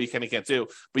rules about what you can and can't do,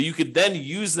 but you could then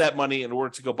use that money in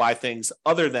order to go buy things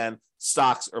other than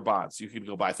stocks or bonds. You could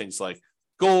go buy things like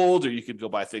gold, or you could go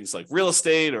buy things like real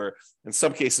estate, or in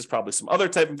some cases, probably some other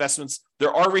type of investments.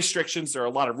 There are restrictions. There are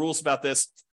a lot of rules about this.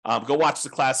 Go watch the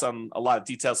class on a lot of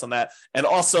details on that. And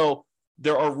also,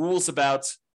 there are rules about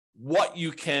what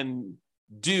you can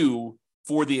do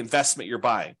for the investment you're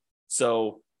buying.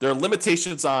 So there are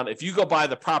limitations on, if you go buy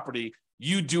the property,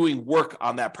 you doing work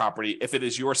on that property if it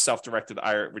is your self-directed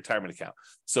IRA retirement account.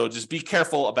 So just be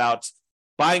careful about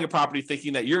buying a property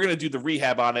thinking that you're going to do the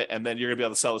rehab on it and then you're going to be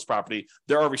able to sell this property.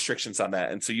 There are restrictions on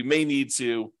that. And so you may need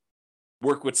to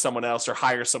work with someone else or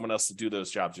hire someone else to do those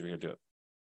jobs if you're going to do it.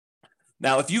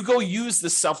 Now, if you go use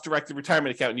this self-directed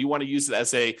retirement account and you want to use it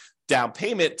as a down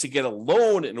payment to get a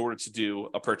loan in order to do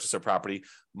a purchase of property,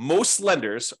 most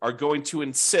lenders are going to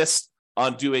insist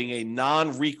on doing a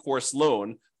non-recourse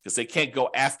loan because they can't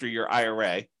go after your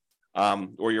IRA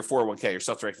or your 401k, your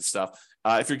self-directed stuff.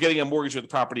 If you're getting a mortgage with the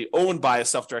property owned by a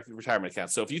self-directed retirement account.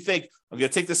 So if you think, I'm going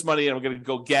to take this money and I'm going to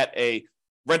go get a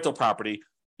rental property,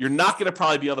 you're not going to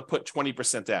probably be able to put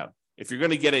 20% down. If you're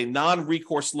going to get a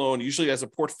non-recourse loan, usually as a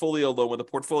portfolio loan with a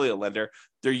portfolio lender,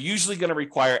 they're usually going to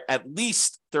require at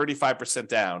least 35%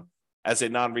 down as a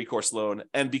non-recourse loan.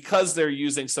 And because they're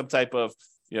using some type of,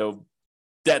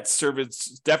 debt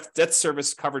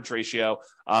service coverage ratio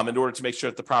in order to make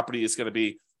sure that the property is going to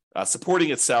be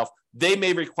supporting itself, they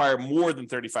may require more than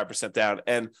 35% down.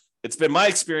 And it's been my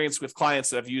experience with clients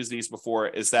that have used these before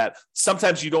is that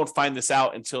sometimes you don't find this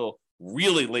out until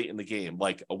really late in the game,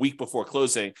 like a week before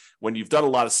closing, when you've done a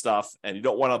lot of stuff and you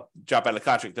don't want to drop out of the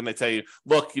contract. Then they tell you,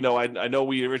 look, I know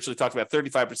we originally talked about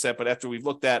 35%, but after we've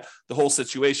looked at the whole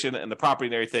situation and the property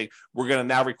and everything, we're going to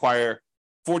now require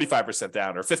 45%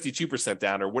 down or 52%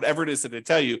 down or whatever it is that they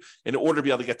tell you in order to be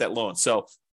able to get that loan. So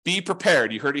be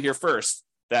prepared. You heard it here first,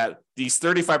 that these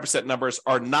 35% numbers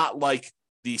are not like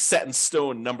the set in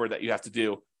stone number that you have to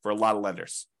do for a lot of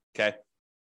lenders. Okay.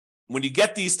 When you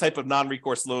get these type of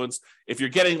non-recourse loans, if you're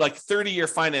getting like 30-year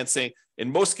financing,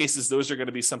 in most cases, those are going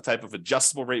to be some type of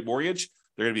adjustable rate mortgage.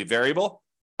 They're going to be variable.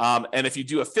 And if you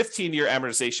do a 15-year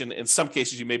amortization, in some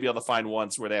cases, you may be able to find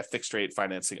ones where they have fixed rate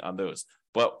financing on those.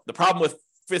 But the problem with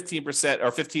 15%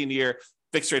 or 15-year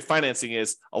fixed rate financing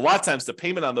is a lot of times the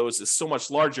payment on those is so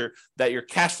much larger that your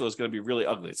cash flow is going to be really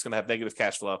ugly. It's going to have negative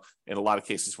cash flow in a lot of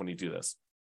cases when you do this.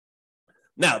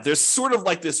 Now, there's sort of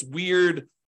like this weird,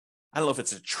 I don't know if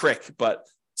it's a trick, but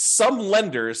some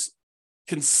lenders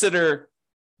consider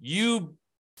you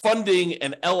funding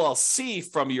an LLC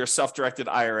from your self-directed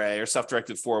IRA or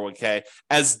self-directed 401k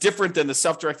as different than the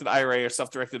self-directed IRA or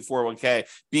self-directed 401k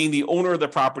being the owner of the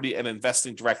property and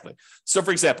investing directly. So,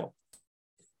 for example,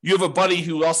 you have a buddy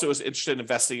who also is interested in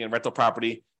investing in rental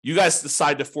property. You guys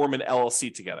decide to form an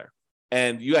LLC together.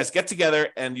 And you guys get together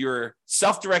and your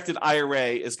self-directed IRA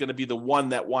is going to be the one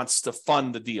that wants to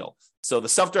fund the deal. So the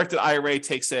self-directed IRA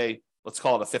takes let's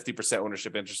call it a 50%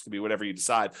 ownership interest, could be whatever you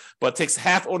decide, but it takes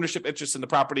half ownership interest in the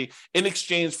property in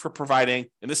exchange for providing,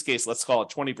 in this case, let's call it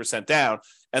 20% down.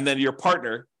 And then your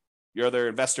partner, your other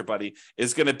investor buddy,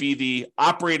 is going to be the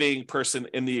operating person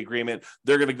in the agreement.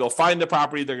 They're going to go find the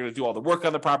property. They're going to do all the work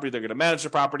on the property. They're going to manage the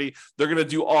property. They're going to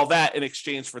do all that in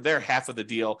exchange for their half of the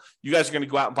deal. You guys are going to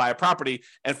go out and buy a property.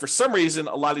 And for some reason,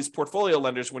 a lot of these portfolio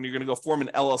lenders, when you're going to go form an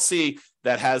LLC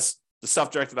that has the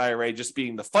self-directed IRA just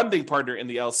being the funding partner in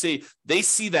the LLC, they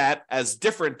see that as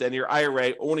different than your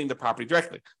IRA owning the property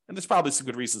directly. And there's probably some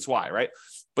good reasons why, right?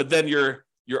 But then your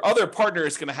other partner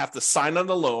is going to have to sign on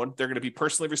the loan. They're going to be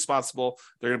personally responsible.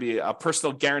 They're going to be a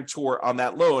personal guarantor on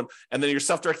that loan. And then your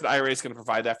self-directed IRA is going to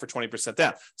provide that for 20%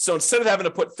 down. So instead of having to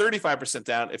put 35%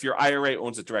 down, if your IRA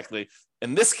owns it directly,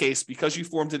 in this case, because you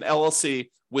formed an LLC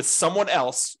with someone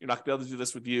else, you're not going to be able to do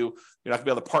this with you. You're not going to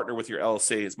be able to partner with your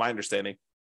LLC, is my understanding.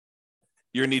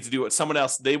 You're going to need to do it with someone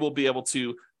else. They will be able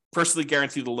to personally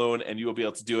guarantee the loan, and you will be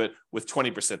able to do it with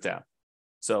 20% down.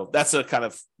 So that's a kind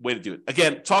of way to do it.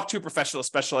 Again, talk to a professional,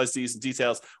 specialize these in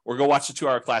details, or go watch the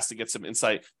 2-hour class to get some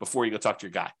insight before you go talk to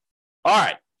your guy. All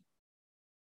right.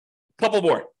 Couple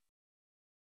more.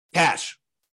 Cash.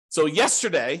 So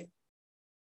yesterday,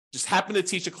 just happened to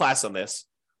teach a class on this.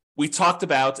 We talked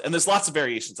about, and there's lots of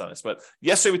variations on this, but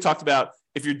yesterday we talked about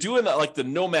if you're doing like the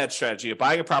nomad strategy of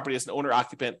buying a property as an owner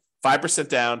occupant, 5%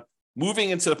 down, moving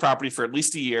into the property for at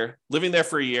least a year, living there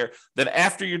for a year. Then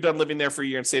after you're done living there for a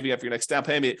year and saving up your next down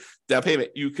payment,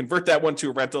 you convert that one to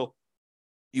a rental.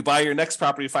 You buy your next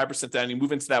property 5% down, you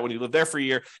move into that when you live there for a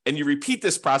year, and you repeat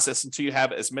this process until you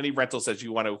have as many rentals as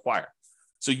you want to acquire.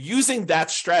 So using that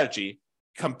strategy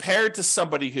compared to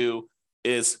somebody who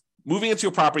is moving into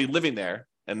a property, living there,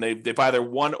 and they buy their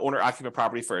one owner-occupant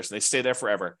property first, and they stay there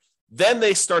forever. Then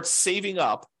they start saving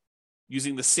up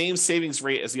using the same savings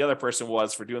rate as the other person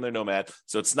was for doing their nomad.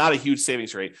 So it's not a huge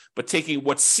savings rate, but taking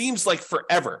what seems like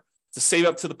forever to save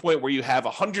up to the point where you have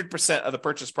 100% of the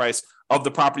purchase price of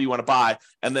the property you want to buy,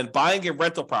 and then buying a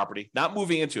rental property, not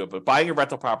moving into it, but buying a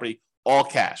rental property, all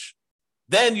cash.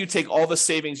 Then you take all the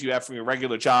savings you have from your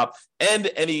regular job and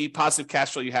any positive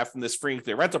cash flow you have from this free and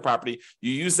clear rental property,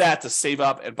 you use that to save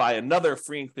up and buy another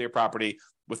free and clear property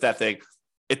with that thing.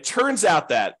 It turns out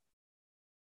that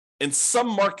in some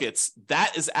markets,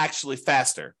 that is actually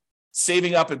faster,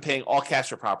 saving up and paying all cash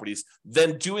for properties,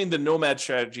 than doing the nomad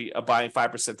strategy of buying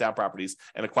 5% down properties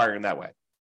and acquiring that way.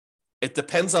 It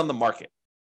depends on the market.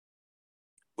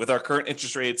 With our current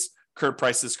interest rates, current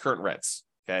prices, current rents.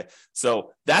 Okay, so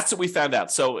that's what we found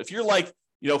out. So if you're like,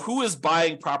 who is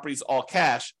buying properties all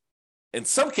cash? In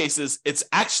some cases, it's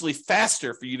actually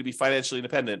faster for you to be financially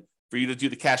independent, for you to do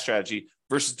the cash strategy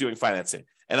versus doing financing.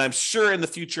 And I'm sure in the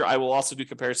future, I will also do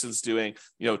comparisons doing,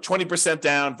 20%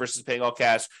 down versus paying all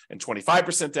cash, and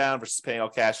 25% down versus paying all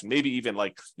cash, and maybe even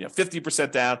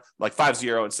 50% down, like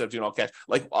 5-0 instead of doing all cash.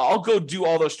 Like, I'll go do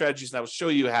all those strategies and I will show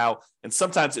you how, and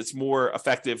sometimes it's more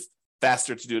effective,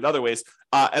 faster to do it other ways.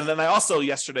 And then I also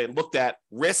yesterday looked at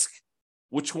risk,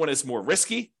 which one is more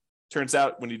risky. Turns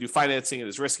out when you do financing, it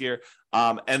is riskier.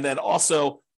 And then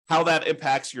also how that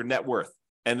impacts your net worth.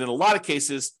 And in a lot of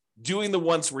cases, doing the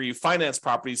ones where you finance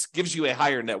properties gives you a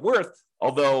higher net worth,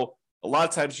 although a lot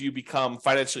of times you become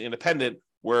financially independent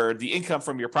where the income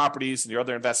from your properties and your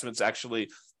other investments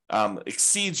actually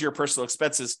exceeds your personal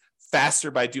expenses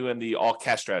faster by doing the all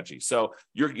cash strategy. So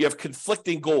you have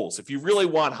conflicting goals. If you really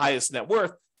want highest net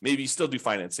worth, maybe you still do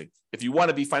financing. If you want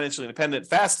to be financially independent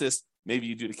fastest, maybe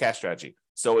you do the cash strategy.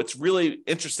 So it's really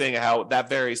interesting how that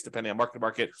varies depending on market to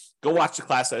market. Go watch the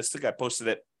class. I think I posted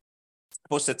it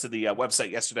to the website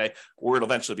yesterday, or it'll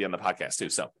eventually be on the podcast too.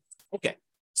 So, okay.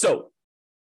 So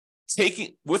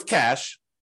taking with cash,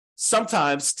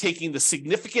 sometimes taking the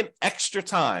significant extra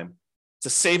time to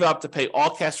save up to pay all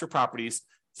cash for properties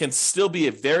can still be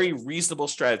a very reasonable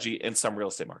strategy in some real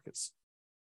estate markets.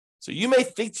 So you may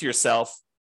think to yourself,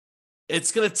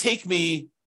 it's going to take me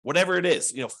whatever it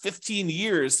is, 15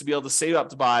 years to be able to save up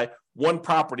to buy one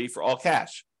property for all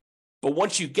cash. But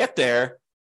once you get there,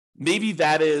 maybe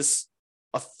that is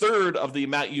a third of the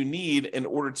amount you need in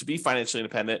order to be financially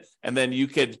independent. And then you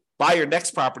could buy your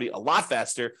next property a lot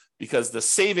faster because the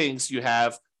savings you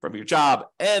have from your job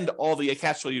and all the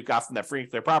cash flow you've got from that free and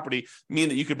clear property mean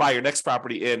that you could buy your next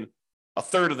property in a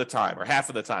third of the time or half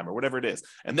of the time or whatever it is.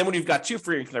 And then when you've got two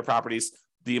free and clear properties,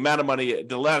 the amount of money,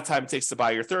 the amount of time it takes to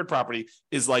buy your third property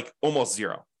is like almost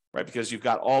zero, right? Because you've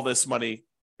got all this money,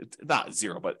 not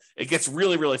zero, but it gets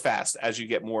really, really fast as you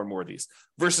get more and more of these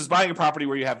versus buying a property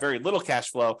where you have very little cash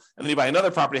flow. And then you buy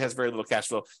another property that has very little cash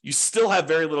flow. You still have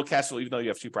very little cash flow, even though you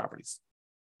have two properties.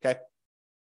 Okay.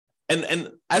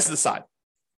 And as an aside,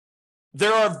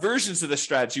 there are versions of this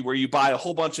strategy where you buy a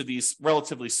whole bunch of these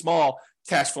relatively small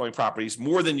cash flowing properties,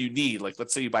 more than you need. Like,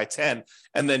 let's say you buy 10,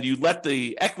 and then you let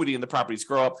the equity in the properties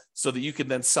grow up so that you can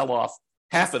then sell off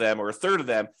half of them or a third of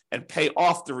them and pay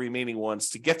off the remaining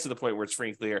ones to get to the point where it's free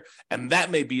and clear. And that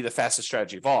may be the fastest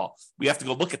strategy of all. We have to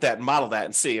go look at that and model that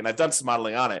and see. And I've done some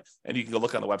modeling on it, and you can go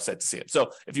look on the website to see it.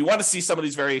 So if you want to see some of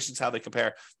these variations, how they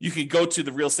compare, you can go to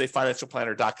the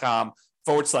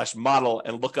realestatefinancialplanner.com/model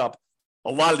and look up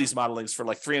a lot of these modelings for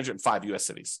like 305 US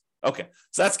cities. Okay,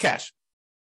 so that's cash.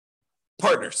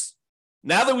 Partners.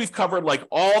 Now that we've covered like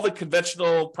all the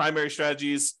conventional primary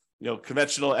strategies,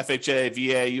 conventional FHA,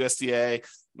 VA, USDA,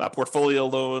 portfolio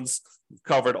loans, we've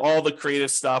covered all the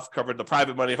creative stuff, covered the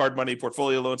private money, hard money,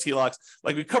 portfolio loans, HELOCs,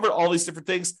 like we covered all these different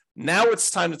things. Now it's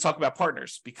time to talk about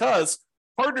partners, because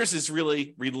partners is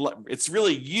really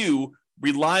you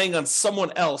relying on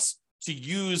someone else to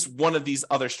use one of these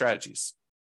other strategies.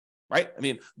 Right? I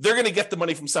mean, they're going to get the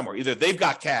money from somewhere. Either they've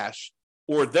got cash,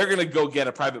 or they're going to go get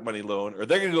a private money loan, or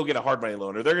they're going to go get a hard money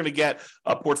loan, or they're going to get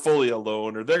a portfolio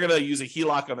loan, or they're going to use a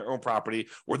HELOC on their own property,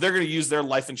 or they're going to use their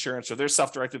life insurance or their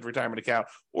self-directed retirement account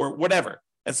or whatever.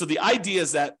 And so the idea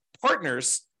is that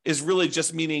partners is really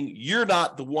just meaning you're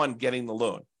not the one getting the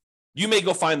loan. You may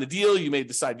go find the deal. You may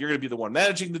decide you're going to be the one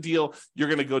managing the deal. You're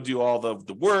going to go do all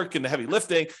the work and the heavy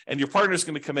lifting, and your partner is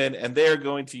going to come in and they're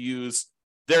going to use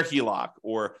their HELOC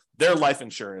or their life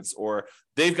insurance, or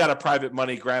they've got a private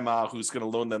money grandma who's going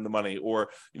to loan them the money, or,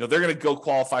 they're going to go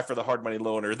qualify for the hard money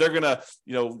loan, or they're going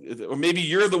to, or maybe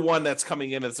you're the one that's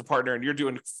coming in as a partner and you're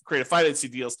doing creative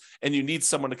financing deals and you need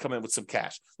someone to come in with some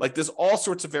cash. Like, there's all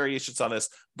sorts of variations on this,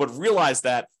 but realize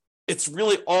that it's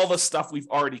really all the stuff we've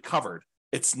already covered.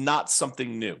 It's not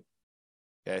something new.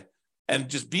 Okay. And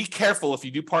just be careful if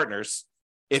you do partners.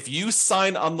 If you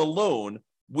sign on the loan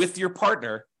with your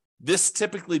partner, this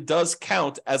typically does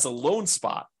count as a loan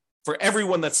spot for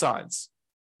everyone that signs.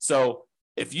 So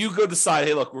if you go decide,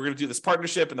 hey, look, we're going to do this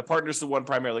partnership, and the partner's the one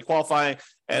primarily qualifying,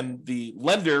 and the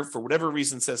lender, for whatever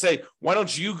reason, says, hey, why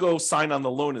don't you go sign on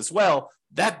the loan as well?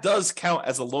 That does count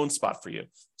as a loan spot for you.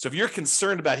 So if you're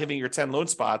concerned about hitting your 10 loan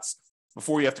spots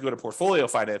before you have to go to portfolio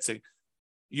financing,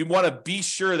 you want to be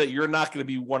sure that you're not going to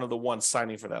be one of the ones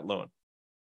signing for that loan.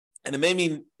 And it may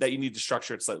mean that you need to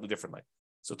structure it slightly differently.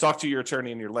 So talk to your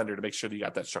attorney and your lender to make sure that you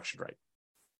got that structured right.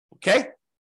 Okay?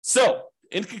 So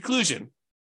in conclusion,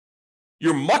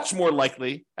 you're much more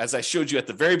likely, as I showed you at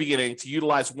the very beginning, to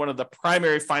utilize one of the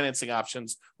primary financing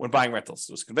options when buying rentals.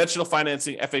 So it's conventional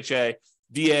financing, FHA,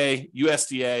 VA,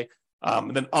 USDA,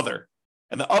 and then other.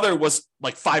 And the other was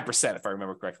like 5%, if I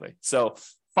remember correctly. So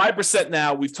 5%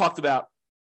 now, we've talked about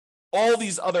all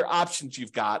these other options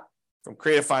you've got, from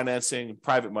creative financing,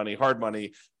 private money, hard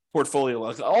money, portfolio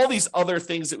loans, all these other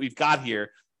things that we've got here,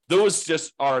 those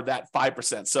just are that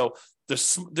 5%. So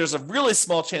there's a really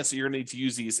small chance that you're going to need to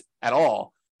use these at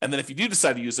all. And then if you do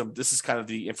decide to use them, this is kind of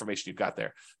the information you've got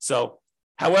there. So,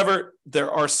 however,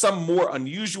 there are some more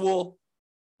unusual,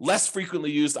 less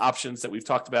frequently used options that we've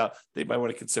talked about that you might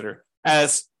want to consider,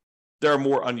 as there are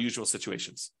more unusual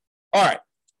situations. All right,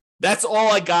 that's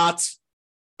all I got.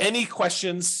 Any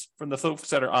questions from the folks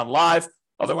that are on live?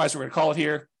 Otherwise, we're going to call it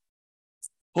here.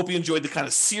 Hope you enjoyed the kind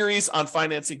of series on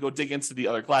financing. Go dig into the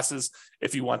other classes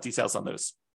if you want details on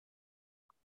those.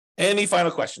 Any final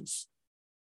questions?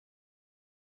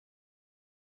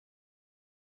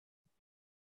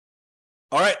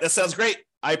 All right, that sounds great.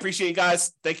 I appreciate you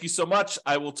guys. Thank you so much.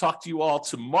 I will talk to you all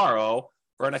tomorrow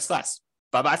for our next class.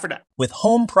 Bye-bye for now. With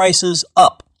home prices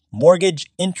up, mortgage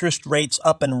interest rates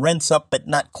up, and rents up, but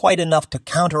not quite enough to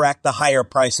counteract the higher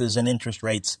prices and interest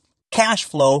rates, cash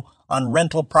flow on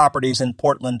rental properties in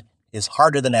Portland is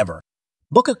harder than ever.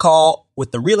 Book a call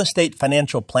with the Real Estate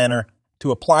Financial Planner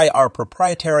to apply our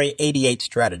proprietary 88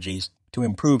 strategies to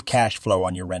improve cash flow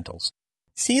on your rentals.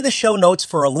 See the show notes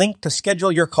for a link to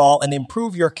schedule your call and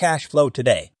improve your cash flow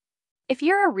today. If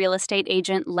you're a real estate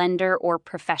agent, lender, or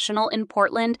professional in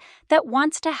Portland that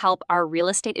wants to help our real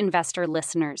estate investor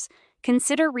listeners,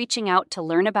 consider reaching out to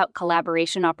learn about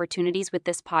collaboration opportunities with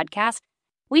this podcast.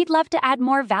 We'd love to add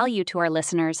more value to our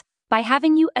listeners by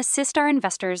having you assist our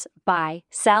investors buy,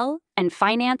 sell, and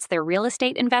finance their real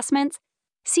estate investments.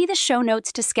 See the show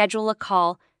notes to schedule a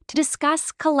call to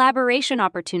discuss collaboration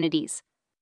opportunities.